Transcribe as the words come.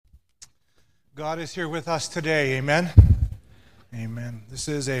God is here with us today. Amen? Amen. This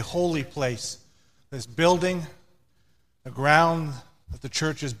is a holy place. This building, the ground that the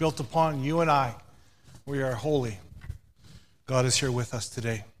church is built upon, you and I, we are holy. God is here with us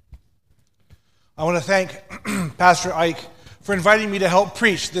today. I want to thank Pastor Ike for inviting me to help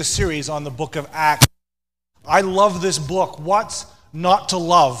preach this series on the book of Acts. I love this book. What's not to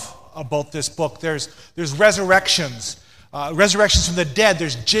love about this book? There's resurrections. Resurrections from the dead,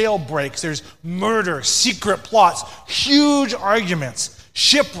 there's jailbreaks, there's murder, secret plots, huge arguments,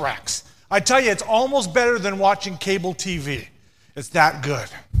 shipwrecks. I tell you, it's almost better than watching cable TV. It's that good.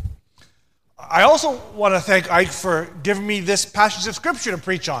 I also want to thank Ike for giving me this passage of Scripture to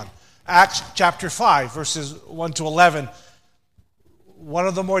preach on. Acts chapter 5, verses 1 to 11. One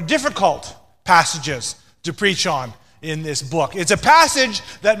of the more difficult passages to preach on in this book. It's a passage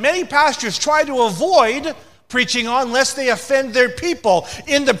that many pastors try to avoid preaching on lest they offend their people.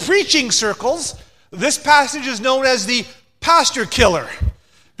 In the preaching circles, this passage is known as the pastor killer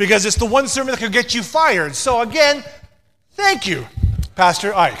because it's the one sermon that could get you fired. So again, thank you,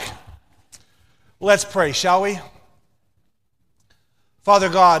 Pastor Ike. Let's pray, shall we? Father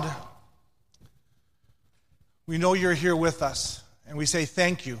God, we know you're here with us, and we say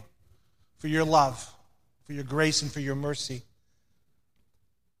thank you for your love, for your grace, and for your mercy.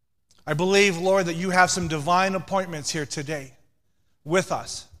 I believe, Lord, that you have some divine appointments here today with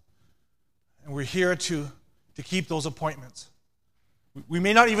us. And we're here to keep those appointments. We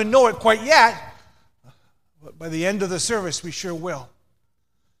may not even know it quite yet, but by the end of the service, we sure will.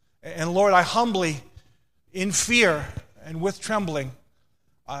 And Lord, I humbly, in fear and with trembling,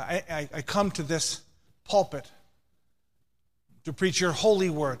 I come to this pulpit to preach your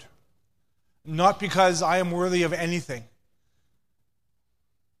holy word, not because I am worthy of anything.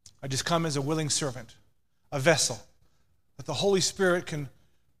 I just come as a willing servant, a vessel, that the Holy Spirit can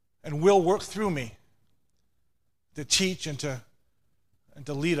and will work through me to teach and to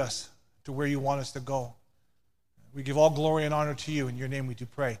lead us to where you want us to go. We give all glory and honor to you. In your name we do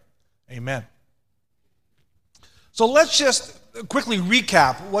pray. Amen. So let's just quickly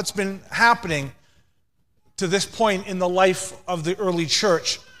recap what's been happening to this point in the life of the early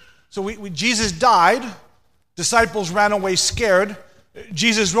church. So Jesus died. Disciples ran away scared.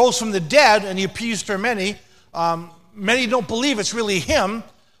 Jesus rose from the dead, and he appeased to many. Many don't believe it's really him.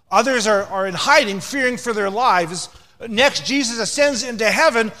 Others are in hiding, fearing for their lives. Next, Jesus ascends into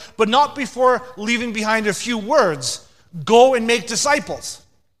heaven, but not before leaving behind a few words. Go and make disciples.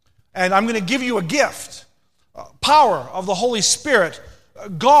 And I'm going to give you a gift. Power of the Holy Spirit.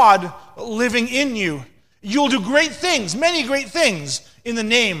 God living in you. You'll do great things, many great things, in the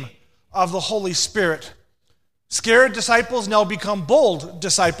name of the Holy Spirit. Scared disciples now become bold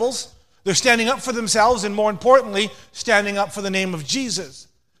disciples. They're standing up for themselves and, more importantly, standing up for the name of Jesus.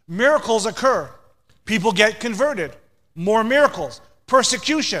 Miracles occur. People get converted. More miracles.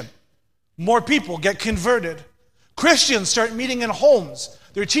 Persecution. More people get converted. Christians start meeting in homes.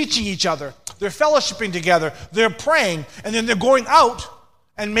 They're teaching each other. They're fellowshipping together. They're praying. And then they're going out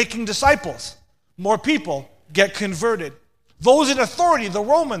and making disciples. More people get converted. Those in authority, the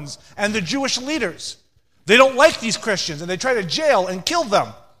Romans and the Jewish leaders, they don't like these Christians, and they try to jail and kill them.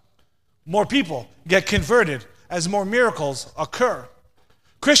 More people get converted as more miracles occur.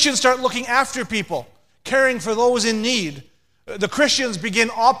 Christians start looking after people, caring for those in need. The Christians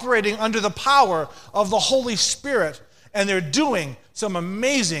begin operating under the power of the Holy Spirit, and they're doing some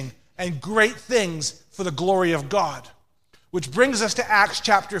amazing and great things for the glory of God. Which brings us to Acts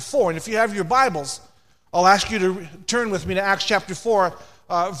chapter 4. And if you have your Bibles, I'll ask you to turn with me to Acts chapter 4,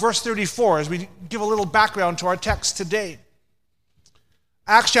 verse 34, as we give a little background to our text today.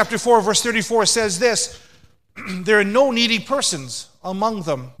 Acts chapter 4, verse 34 says this: there are no needy persons among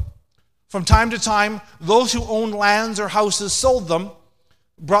them. From time to time, those who owned lands or houses sold them,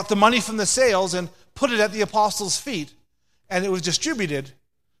 brought the money from the sales, and put it at the apostles' feet, and it was distributed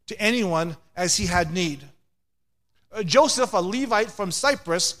to anyone as he had need. Joseph, a Levite from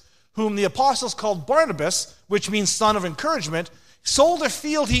Cyprus, whom the apostles called Barnabas, which means son of encouragement, sold a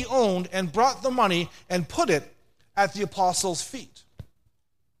field he owned and brought the money and put it at the apostles' feet.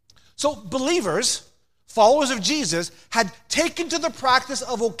 So believers, followers of Jesus, had taken to the practice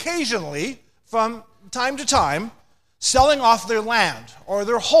of occasionally, from time to time, selling off their land or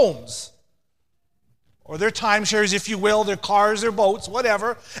their homes or their timeshares, if you will, their cars, their boats,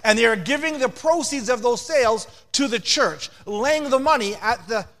 whatever, and they are giving the proceeds of those sales to the church, laying the money at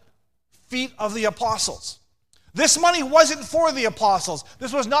the feet of the apostles. This money wasn't for the apostles.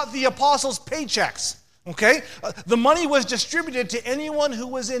 This was not the apostles' paychecks, okay? The money was distributed to anyone who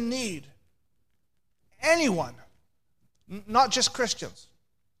was in need. Anyone, not just Christians.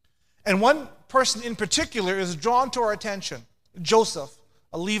 And one person in particular is drawn to our attention. Joseph,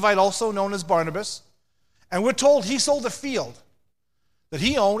 a Levite also known as Barnabas. And we're told he sold a field that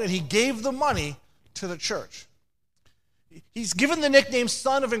he owned and he gave the money to the church. He's given the nickname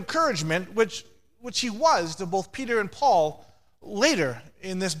Son of Encouragement, which he was to both Peter and Paul later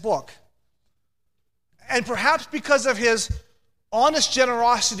in this book. And perhaps because of his honest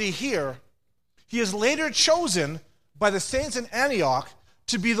generosity here, he is later chosen by the saints in Antioch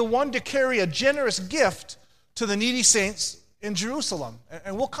to be the one to carry a generous gift to the needy saints in Jerusalem.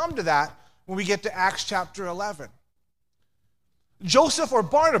 And we'll come to that when we get to Acts chapter 11. Joseph, or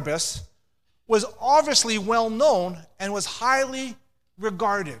Barnabas, was obviously well known and was highly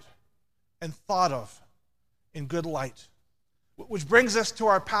regarded and thought of in good light. Which brings us to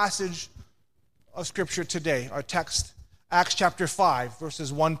our passage of Scripture today, our text, Acts chapter 5,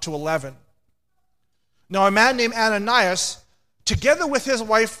 verses 1 to 11. Now a man named Ananias, together with his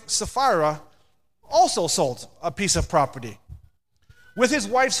wife Sapphira, also sold a piece of property. With his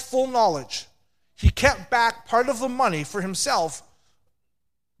wife's full knowledge, he kept back part of the money for himself,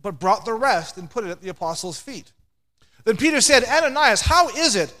 but brought the rest and put it at the apostles' feet. Then Peter said, Ananias, how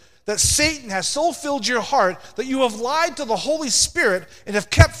is it that Satan has so filled your heart that you have lied to the Holy Spirit and have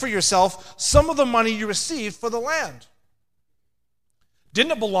kept for yourself some of the money you received for the land?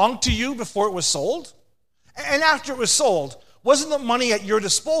 Didn't it belong to you before it was sold? And after it was sold, wasn't the money at your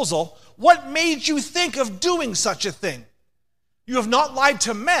disposal? What made you think of doing such a thing? You have not lied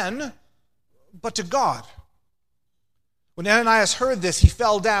to men, but to God. When Ananias heard this, he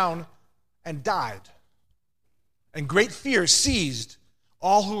fell down and died. And great fear seized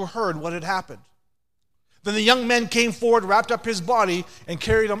all who heard what had happened. Then the young men came forward, wrapped up his body, and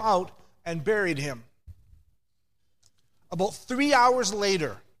carried him out and buried him. About 3 hours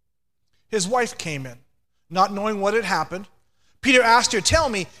later, his wife came in, not knowing what had happened. Peter asked her, tell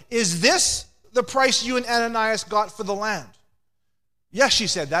me, is this the price you and Ananias got for the land? Yes, she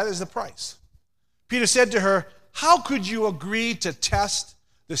said, that is the price. Peter said to her, how could you agree to test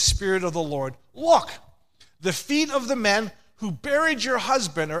the Spirit of the Lord? Look, the feet of the men who buried your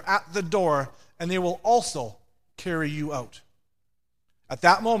husband are at the door, and they will also carry you out. At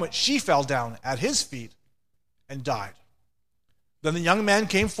that moment, she fell down at his feet and died. Then the young man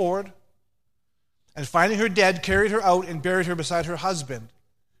came forward, and finding her dead, carried her out and buried her beside her husband.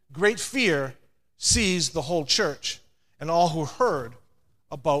 Great fear seized the whole church and all who heard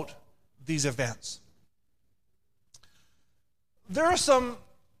about these events. There are some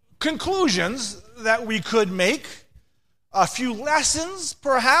conclusions that we could make, a few lessons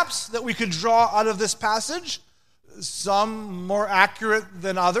perhaps that we could draw out of this passage, some more accurate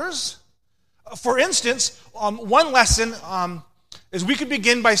than others. For instance, one lesson is we could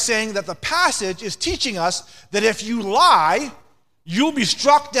begin by saying that the passage is teaching us that if you lie, you'll be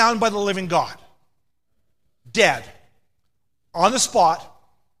struck down by the living God. Dead. On the spot.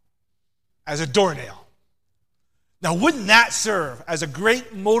 As a doornail. Now, wouldn't that serve as a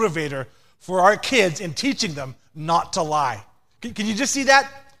great motivator for our kids in teaching them not to lie? Can you just see that?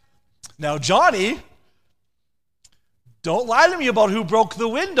 Now, Johnny, don't lie to me about who broke the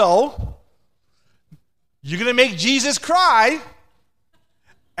window. You're going to make Jesus cry,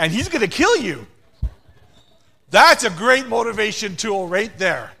 and he's going to kill you. That's a great motivation tool right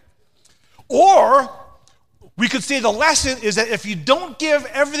there. Or we could say the lesson is that if you don't give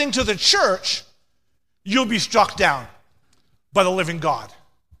everything to the church, you'll be struck down by the living God,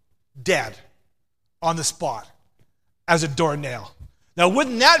 dead, on the spot, as a doornail. Now,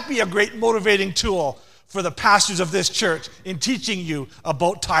 wouldn't that be a great motivating tool for the pastors of this church in teaching you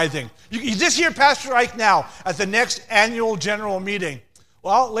about tithing? You just hear Pastor Ike now at the next annual general meeting.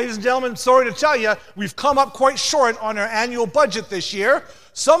 Well, ladies and gentlemen, sorry to tell you, we've come up quite short on our annual budget this year.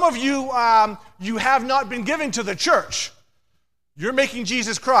 Some of you, you have not been giving to the church. You're making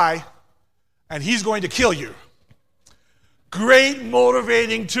Jesus cry, and he's going to kill you. Great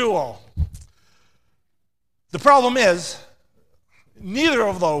motivating tool. The problem is, neither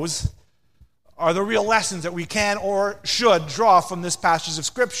of those are the real lessons that we can or should draw from this passage of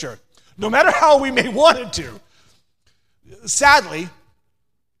Scripture, no matter how we may want it to. Sadly,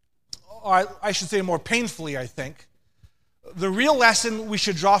 or I should say more painfully, I think, the real lesson we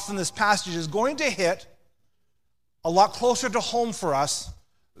should draw from this passage is going to hit a lot closer to home for us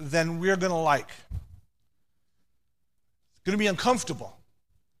than we're going to like. It's going to be uncomfortable.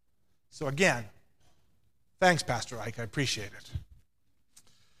 So again, thanks, Pastor Ike. I appreciate it.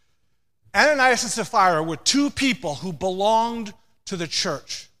 Ananias and Sapphira were two people who belonged to the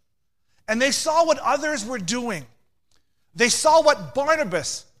church. And they saw what others were doing. They saw what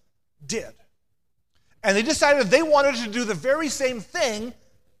Barnabas did. And they decided they wanted to do the very same thing,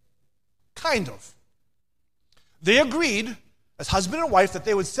 kind of. They agreed, as husband and wife, that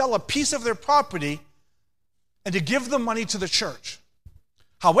they would sell a piece of their property and to give the money to the church.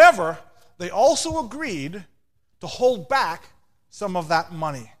 However, they also agreed to hold back some of that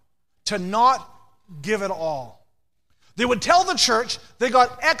money, to not give it all. They would tell the church they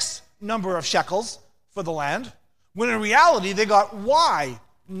got X number of shekels for the land, when in reality they got Y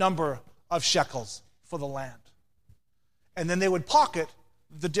number of shekels for the land. And then they would pocket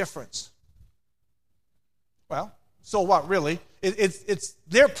the difference. Well, so what, really? It's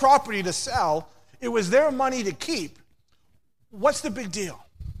their property to sell. It was their money to keep. What's the big deal?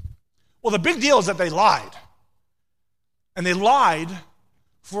 Well, the big deal is that they lied. And they lied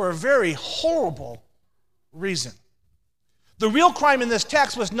for a very horrible reason. The real crime in this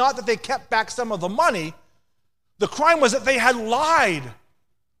text was not that they kept back some of the money. The crime was that they had lied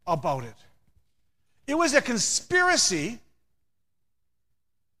about it. It was a conspiracy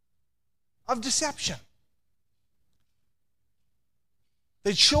of deception.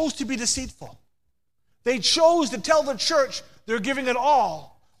 They chose to be deceitful. They chose to tell the church they're giving it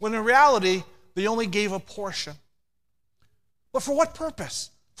all, when in reality, they only gave a portion. But for what purpose?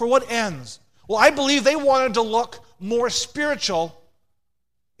 For what ends? Well, I believe they wanted to look more spiritual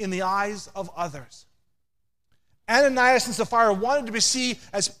in the eyes of others. Ananias and Sapphira wanted to be seen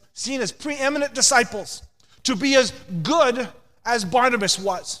as preeminent disciples, to be as good as Barnabas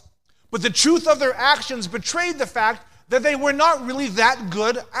was. But the truth of their actions betrayed the fact that they were not really that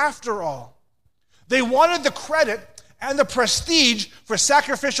good after all. They wanted the credit and the prestige for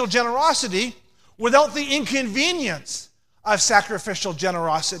sacrificial generosity without the inconvenience of sacrificial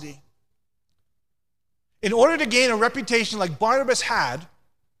generosity. In order to gain a reputation like Barnabas had,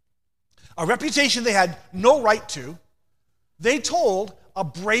 a reputation they had no right to, they told a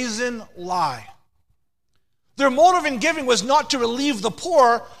brazen lie. Their motive in giving was not to relieve the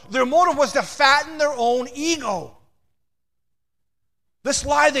poor. Their motive was to fatten their own ego. This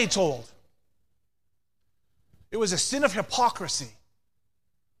lie they told, it was a sin of hypocrisy.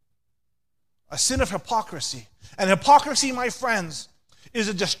 A sin of hypocrisy. And hypocrisy, my friends, is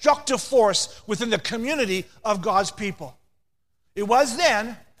a destructive force within the community of God's people. It was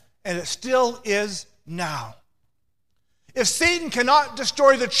then, and it still is now. If Satan cannot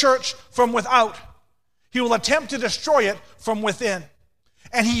destroy the church from without, he will attempt to destroy it from within.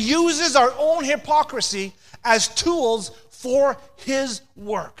 And he uses our own hypocrisy as tools for his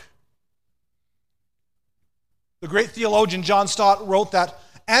work. The great theologian John Stott wrote that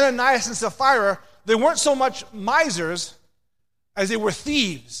Ananias and Sapphira, they weren't so much misers as they were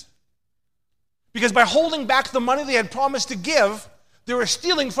thieves. Because by holding back the money they had promised to give, they were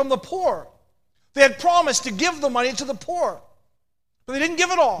stealing from the poor. They had promised to give the money to the poor, but they didn't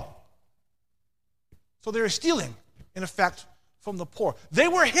give it all. So they were stealing, in effect, from the poor. They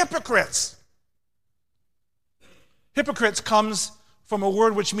were hypocrites. Hypocrites comes from a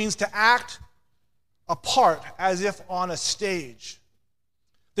word which means to act a part as if on a stage.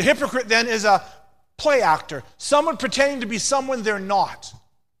 The hypocrite then is a play actor, someone pretending to be someone they're not.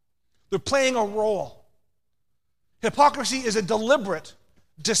 They're playing a role. Hypocrisy is a deliberate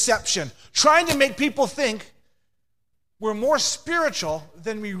deception, trying to make people think we're more spiritual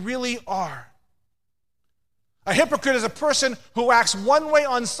than we really are. A hypocrite is a person who acts one way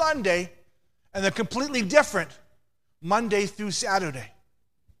on Sunday and they're completely different Monday through Saturday.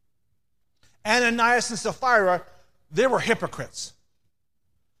 Ananias and Sapphira, they were hypocrites.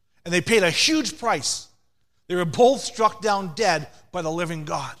 And they paid a huge price. They were both struck down dead by the living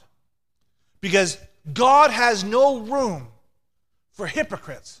God. Because God has no room for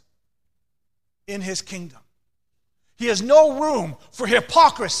hypocrites in his kingdom. He has no room for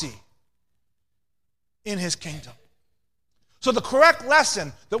hypocrisy in his kingdom. So the correct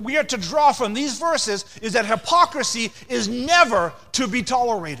lesson that we are to draw from these verses is that hypocrisy is never to be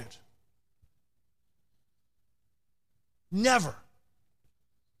tolerated. Never.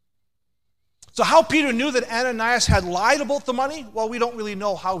 So how Peter knew that Ananias had lied about the money? Well, we don't really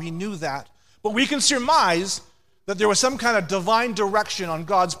know how he knew that. But we can surmise that there was some kind of divine direction on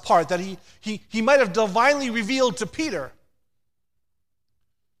God's part, that he might have divinely revealed to Peter.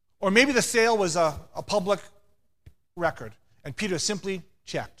 Or maybe the sale was a public record, and Peter simply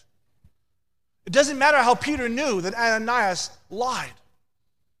checked. It doesn't matter how Peter knew that Ananias lied,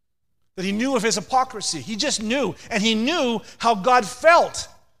 that he knew of his hypocrisy. He just knew, and he knew how God felt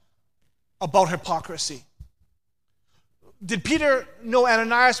about hypocrisy. Did Peter know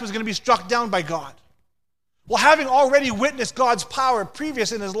Ananias was going to be struck down by God? Well, having already witnessed God's power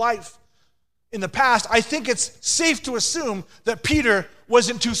previous in his life in the past, I think it's safe to assume that Peter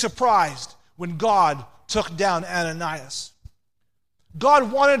wasn't too surprised when God took down Ananias.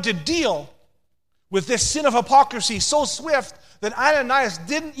 God wanted to deal with this sin of hypocrisy so swift that Ananias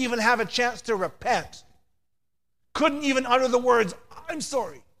didn't even have a chance to repent. Couldn't even utter the words, "I'm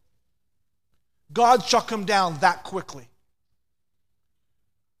sorry." God struck him down that quickly.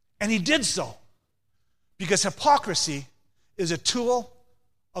 And he did so because hypocrisy is a tool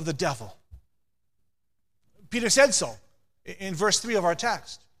of the devil. Peter said so in verse 3 of our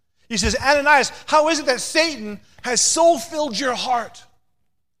text. He says, "Ananias, how is it that Satan has so filled your heart?"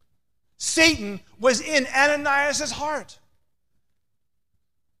 Satan was in Ananias' heart.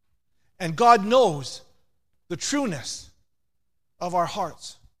 And God knows the trueness of our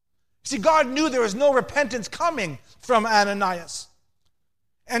hearts. See, God knew there was no repentance coming from Ananias.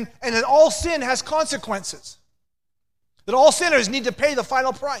 And that all sin has consequences. That all sinners need to pay the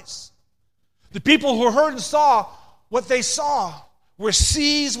final price. The people who heard and saw what they saw were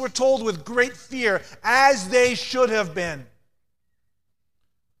seized, we're told, with great fear, as they should have been.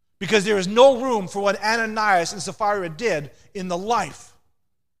 Because there is no room for what Ananias and Sapphira did in the life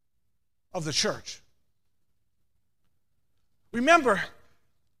of the church. Remember,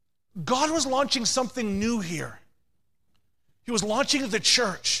 God was launching something new here. He was launching the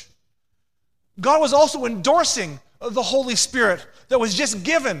church. God was also endorsing the Holy Spirit that was just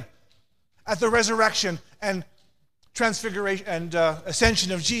given at the resurrection and transfiguration and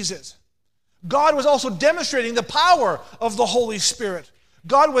ascension of Jesus. God was also demonstrating the power of the Holy Spirit.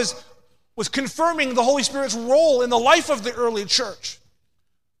 God was confirming the Holy Spirit's role in the life of the early church.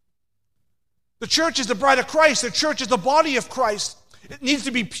 The church is the bride of Christ. The church is the body of Christ. It needs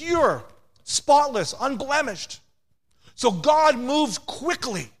to be pure, spotless, unblemished. So God moved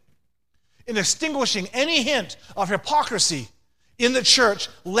quickly in extinguishing any hint of hypocrisy in the church,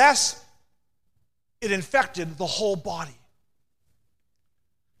 lest it infected the whole body.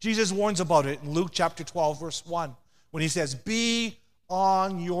 Jesus warns about it in Luke chapter 12, verse 1, when he says, "Be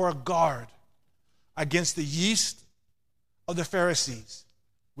on your guard against the yeast of the Pharisees,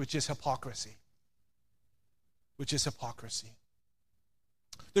 which is hypocrisy." Which is hypocrisy.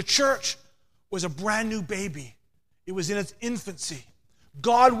 The church was a brand new baby. It was in its infancy.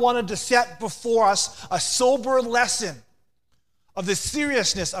 God wanted to set before us a sober lesson of the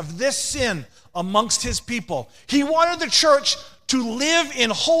seriousness of this sin amongst his people. He wanted the church to live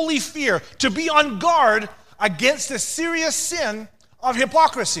in holy fear, to be on guard against the serious sin of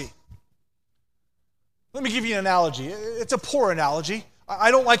hypocrisy. Let me give you an analogy. It's a poor analogy.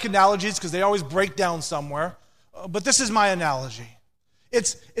 I don't like analogies because they always break down somewhere. But this is my analogy.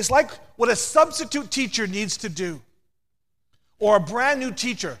 It's like what a substitute teacher needs to do, or a brand new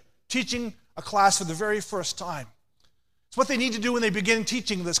teacher teaching a class for the very first time. It's what they need to do when they begin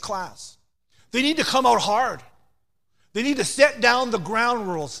teaching this class. They need to come out hard. They need to set down the ground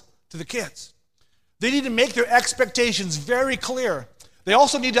rules to the kids. They need to make their expectations very clear. They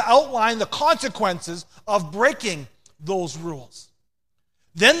also need to outline the consequences of breaking those rules.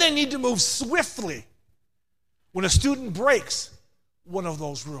 Then they need to move swiftly when a student breaks one of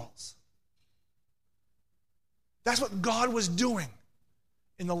those rules. That's what God was doing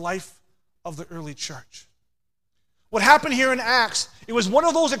in the life of the early church. What happened here in Acts, it was one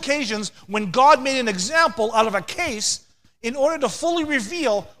of those occasions when God made an example out of a case in order to fully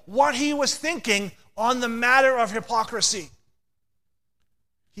reveal what he was thinking on the matter of hypocrisy.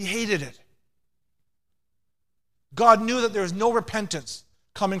 He hated it. God knew that there was no repentance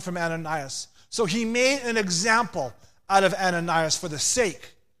coming from Ananias. So he made an example out of Ananias for the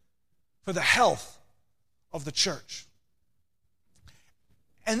sake, for the health of the church.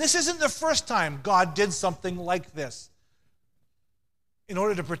 And this isn't the first time God did something like this in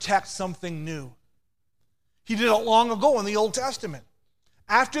order to protect something new. He did it long ago in the Old Testament.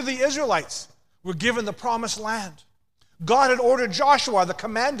 After the Israelites were given the promised land, God had ordered Joshua, the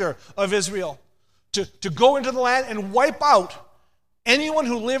commander of Israel, to go into the land and wipe out anyone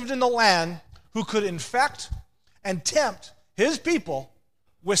who lived in the land who could infect and tempt his people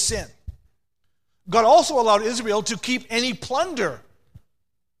with sin. God also allowed Israel to keep any plunder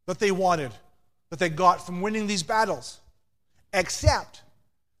that they wanted, that they got from winning these battles, except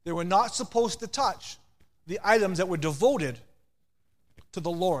they were not supposed to touch the items that were devoted to the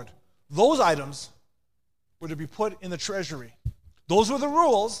Lord. Those items were to be put in the treasury. Those were the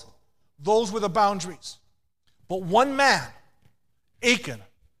rules. Those were the boundaries. But one man, Achan,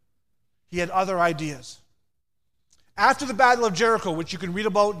 he had other ideas. After the Battle of Jericho, which you can read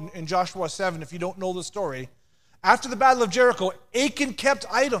about in Joshua 7 if you don't know the story, after the Battle of Jericho, Achan kept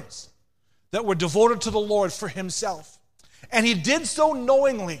items that were devoted to the Lord for himself. And he did so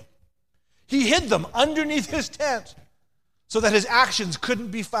knowingly. He hid them underneath his tent so that his actions couldn't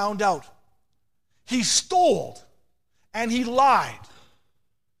be found out. He stole and he lied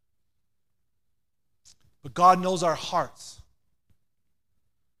But God knows our hearts.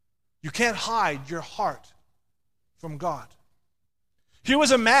 You can't hide your heart from God. Here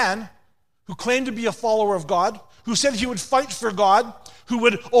was a man who claimed to be a follower of God, who said he would fight for God, who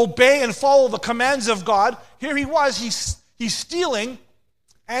would obey and follow the commands of God. Here he was, he's stealing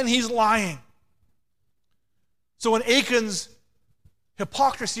and he's lying. So when Achan's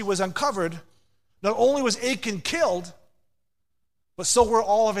hypocrisy was uncovered, not only was Achan killed, but so were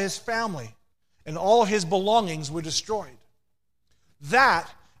all of his family, and all of his belongings were destroyed. That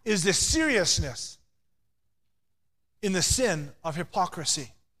is the seriousness in the sin of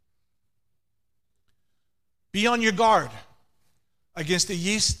hypocrisy. Be on your guard against the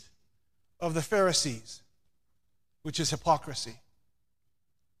yeast of the Pharisees, which is hypocrisy.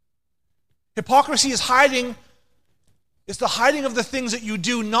 Hypocrisy is hiding. It's the hiding of the things that you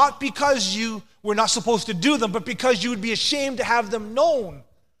do, not because you were not supposed to do them, but because you would be ashamed to have them known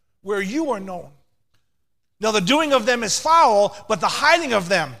where you are known. Now, the doing of them is foul, but the hiding of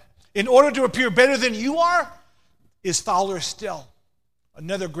them, in order to appear better than you are, is fouler still.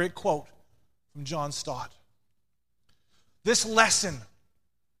 Another great quote from John Stott. This lesson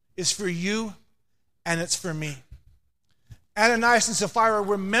is for you, and it's for me. Ananias and Sapphira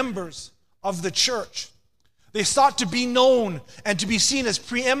were members of the church. They sought to be known and to be seen as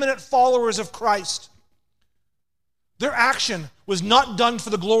preeminent followers of Christ. Their action was not done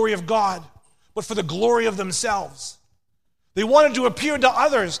for the glory of God, but for the glory of themselves. They wanted to appear to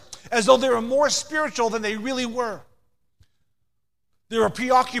others as though they were more spiritual than they really were. They were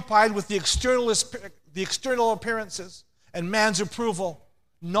preoccupied with the external appearances and man's approval,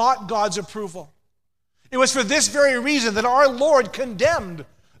 not God's approval. It was for this very reason that our Lord condemned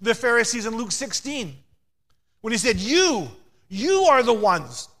the Pharisees in Luke 16. When he said, you are the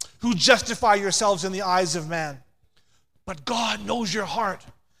ones who justify yourselves in the eyes of man. But God knows your heart,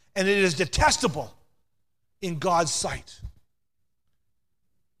 and it is detestable in God's sight.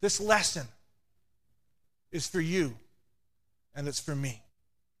 This lesson is for you, and it's for me.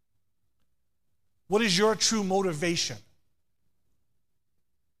 What is your true motivation?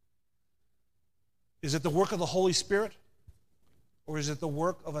 Is it the work of the Holy Spirit, or is it the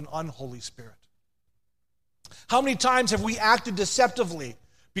work of an unholy spirit? How many times have we acted deceptively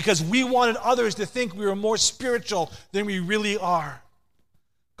because we wanted others to think we were more spiritual than we really are?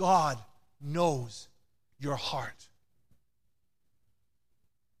 God knows your heart.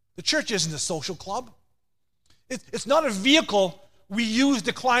 The church isn't a social club. It's not a vehicle we use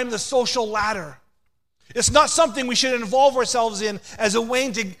to climb the social ladder. It's not something we should involve ourselves in as a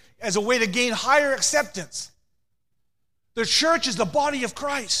way to gain higher acceptance. The church is the body of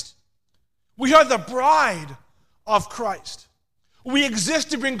Christ. We are the bride of Christ. We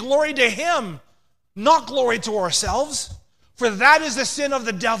exist to bring glory to Him, not glory to ourselves, for that is the sin of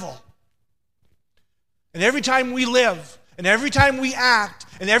the devil. And every time we live, and every time we act,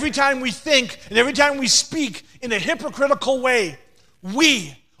 and every time we think, and every time we speak in a hypocritical way,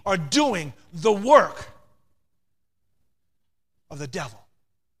 we are doing the work of the devil.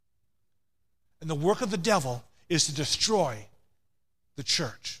 And the work of the devil is to destroy the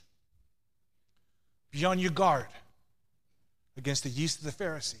church. Be on your guard against the yeast of the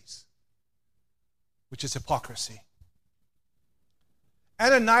Pharisees, which is hypocrisy.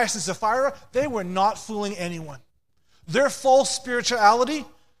 Ananias and Sapphira, they were not fooling anyone. Their false spirituality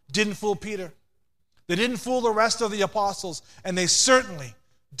didn't fool Peter. They didn't fool the rest of the apostles, and they certainly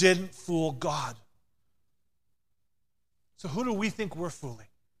didn't fool God. So who do we think we're fooling?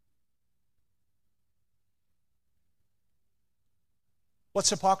 What's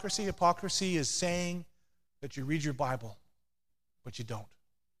hypocrisy? Hypocrisy is saying that you read your Bible, but you don't.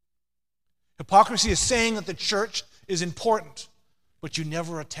 Hypocrisy is saying that the church is important, but you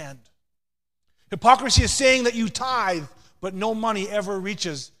never attend. Hypocrisy is saying that you tithe, but no money ever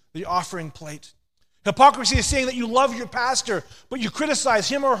reaches the offering plate. Hypocrisy is saying that you love your pastor, but you criticize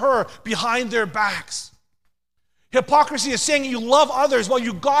him or her behind their backs. Hypocrisy is saying you love others while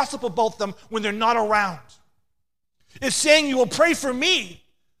you gossip about them when they're not around. It's saying you will pray for me,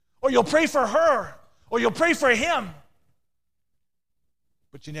 or you'll pray for her, or you'll pray for him,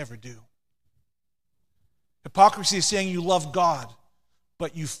 but you never do. Hypocrisy is saying you love God,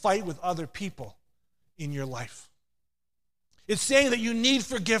 but you fight with other people in your life. It's saying that you need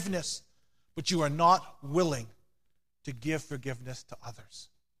forgiveness, but you are not willing to give forgiveness to others.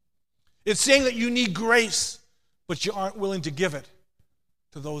 It's saying that you need grace, but you aren't willing to give it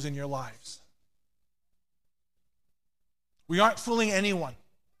to those in your lives. We aren't fooling anyone.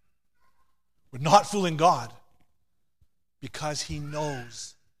 We're not fooling God because He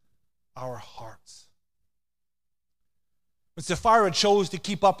knows our hearts. When Sapphira chose to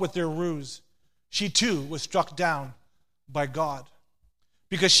keep up with their ruse, she too was struck down by God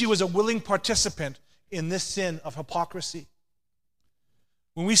because she was a willing participant in this sin of hypocrisy.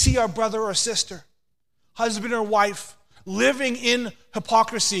 When we see our brother or sister, husband or wife, living in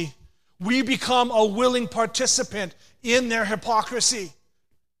hypocrisy, we become a willing participant in their hypocrisy.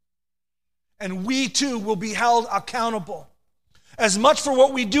 And we too will be held accountable, as much for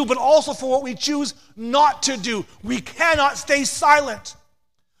what we do, but also for what we choose not to do. We cannot stay silent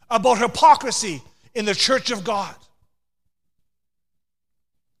about hypocrisy in the church of God.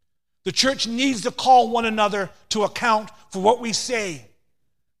 The church needs to call one another to account for what we say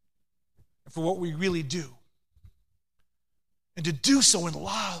and for what we really do. And to do so in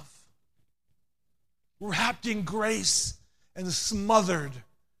love, wrapped in grace and smothered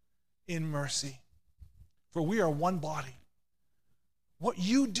in mercy. For we are one body. What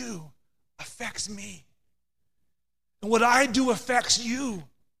you do affects me. And what I do affects you.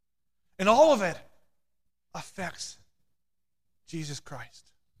 And all of it affects Jesus Christ.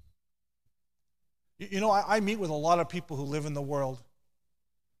 You know, I meet with a lot of people who live in the world.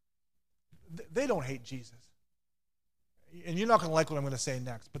 They don't hate Jesus. And you're not going to like what I'm going to say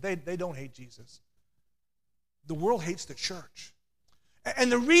next, but they don't hate Jesus. The world hates the church.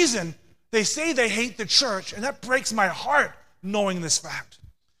 And the reason they say they hate the church, and that breaks my heart knowing this fact,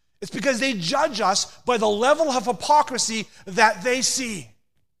 it's because they judge us by the level of hypocrisy that they see.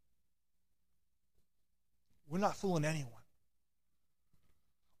 We're not fooling anyone.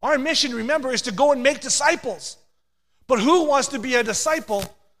 Our mission, remember, is to go and make disciples. But who wants to be a disciple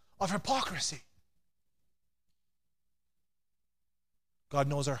of hypocrisy? God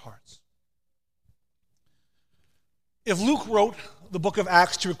knows our hearts. If Luke wrote the book of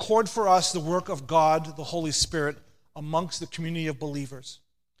Acts to record for us the work of God, the Holy Spirit, amongst the community of believers,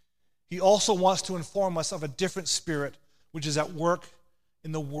 he also wants to inform us of a different spirit which is at work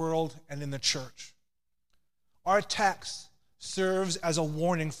in the world and in the church. Our text serves as a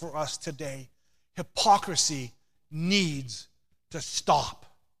warning for us today. Hypocrisy needs to stop.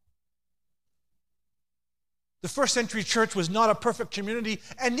 The first century church was not a perfect community,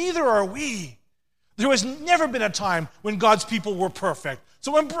 and neither are we. There has never been a time when God's people were perfect.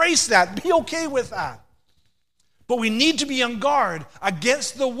 So embrace that. Be okay with that. But we need to be on guard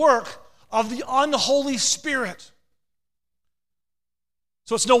against the work of the unholy spirit.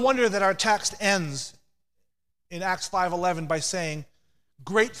 So it's no wonder that our text ends in Acts 5:11 by saying,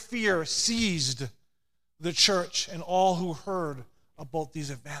 great fear seized the church and all who heard about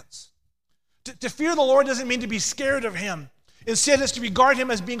these events. To fear the Lord doesn't mean to be scared of him. Instead, it's to regard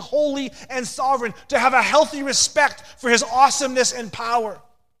him as being holy and sovereign, to have a healthy respect for his awesomeness and power.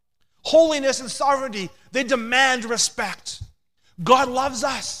 Holiness and sovereignty, they demand respect. God loves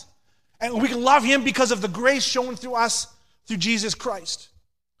us, and we can love him because of the grace shown through us through Jesus Christ.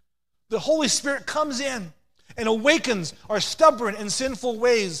 The Holy Spirit comes in and awakens our stubborn and sinful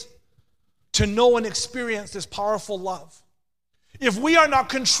ways to know and experience this powerful love. If we are not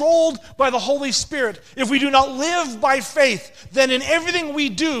controlled by the Holy Spirit, if we do not live by faith, then in everything we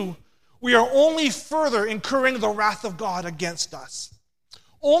do, we are only further incurring the wrath of God against us.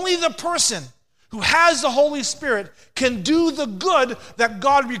 Only the person who has the Holy Spirit can do the good that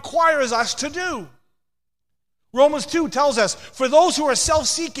God requires us to do. Romans 2 tells us, for those who are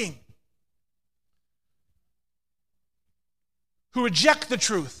self-seeking, who reject the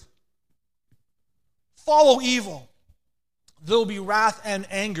truth, follow evil, there will be wrath and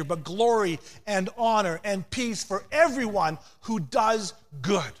anger, but glory and honor and peace for everyone who does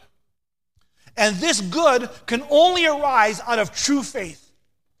good. And this good can only arise out of true faith.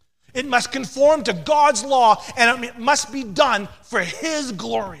 It must conform to God's law, and it must be done for his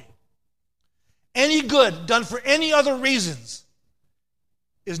glory. Any good done for any other reasons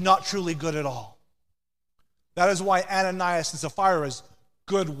is not truly good at all. That is why Ananias and Sapphira's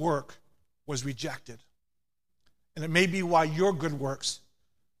good work was rejected. And it may be why your good works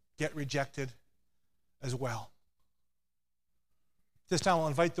get rejected as well. This time I'll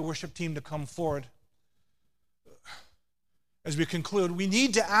invite the worship team to come forward. As we conclude, we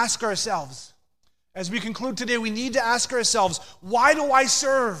need to ask ourselves, as we conclude today, we need to ask ourselves, why do I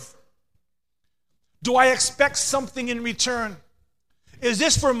serve? Do I expect something in return? Is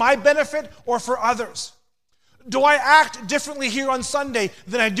this for my benefit or for others? Do I act differently here on Sunday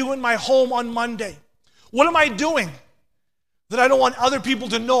than I do in my home on Monday? What am I doing that I don't want other people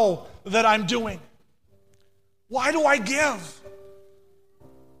to know that I'm doing? Why do I give?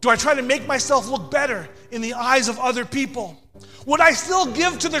 Do I try to make myself look better in the eyes of other people? Would I still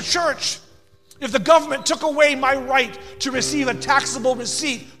give to the church if the government took away my right to receive a taxable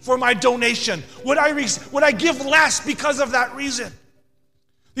receipt for my donation? Would I give less because of that reason?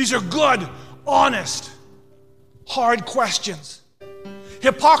 These are good, honest, hard questions.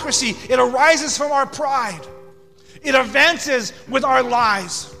 Hypocrisy, it arises from our pride. It advances with our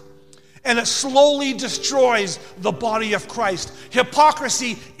lies. And it slowly destroys the body of Christ.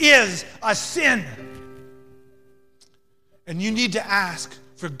 Hypocrisy is a sin. And you need to ask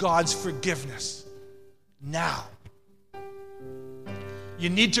for God's forgiveness now. You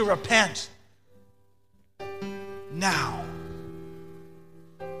need to repent now.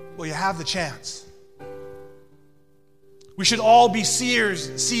 Well, you have the chance. We should all be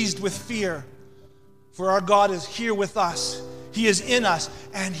seized with fear, for our God is here with us. He is in us,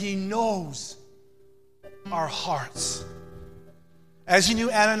 and He knows our hearts. As He knew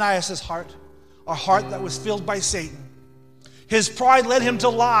Ananias' heart, a heart that was filled by Satan. His pride led him to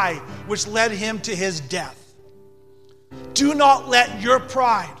lie, which led him to his death. Do not let your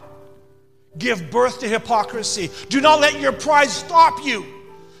pride give birth to hypocrisy. Do not let your pride stop you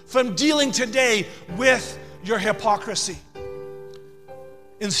from dealing today with your hypocrisy.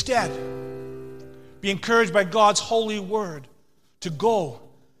 Instead, be encouraged by God's holy word to go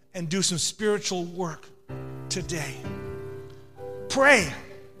and do some spiritual work today. Pray.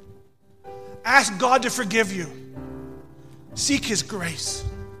 Ask God to forgive you. Seek His grace.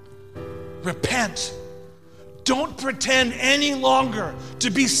 Repent. Don't pretend any longer to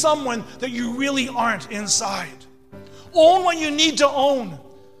be someone that you really aren't inside. Own what you need to own.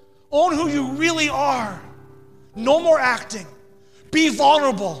 Own who you really are. No more acting. Be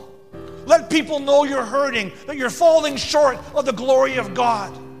vulnerable. Let people know you're hurting, that you're falling short of the glory of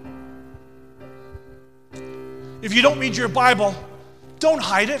God. If you don't read your Bible, don't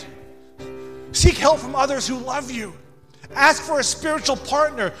hide it. Seek help from others who love you. Ask for a spiritual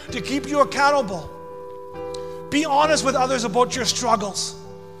partner to keep you accountable. Be honest with others about your struggles.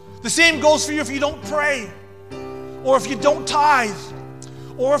 The same goes for you if you don't pray, or if you don't tithe,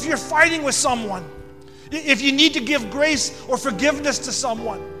 or if you're fighting with someone. If you need to give grace or forgiveness to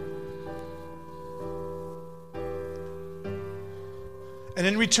someone. And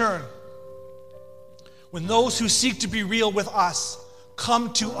in return, when those who seek to be real with us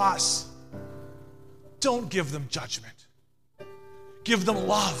come to us, don't give them judgment. Give them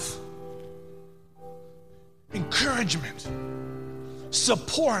love, encouragement,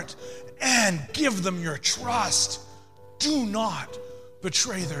 support, and give them your trust. Do not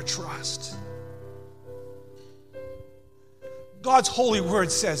betray their trust. God's holy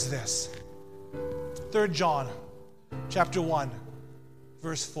word says this. 3 John chapter 1,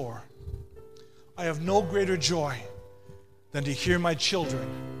 verse 4. I have no greater joy than to hear my children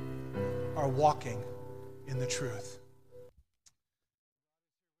are walking in the truth.